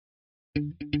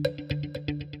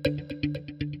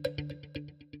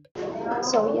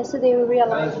So yesterday we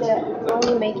realized that we're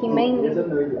only making mainly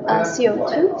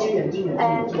CO2,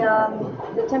 and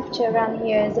the temperature around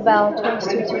here is about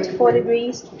 22, 24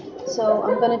 degrees. So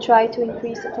I'm going to try to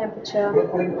increase the temperature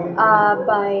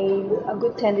by a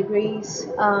good 10 degrees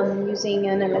using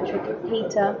an electric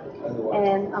heater,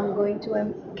 and I'm going to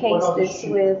encase this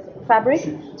with fabric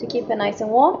to keep it nice and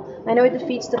warm. I know it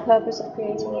defeats the purpose of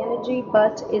creating energy,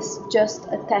 but it's just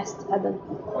a test at the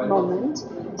moment.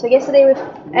 So yesterday we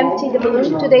emptied the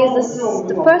balloon. Today is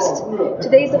the first.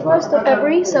 Today is the 1st of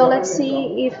February. So let's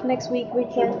see if next week we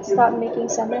can start making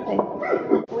some methane.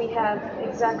 We have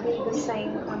exactly the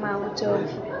same amount of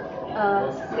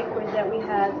liquid that we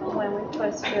had when we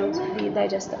first filled the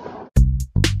digester.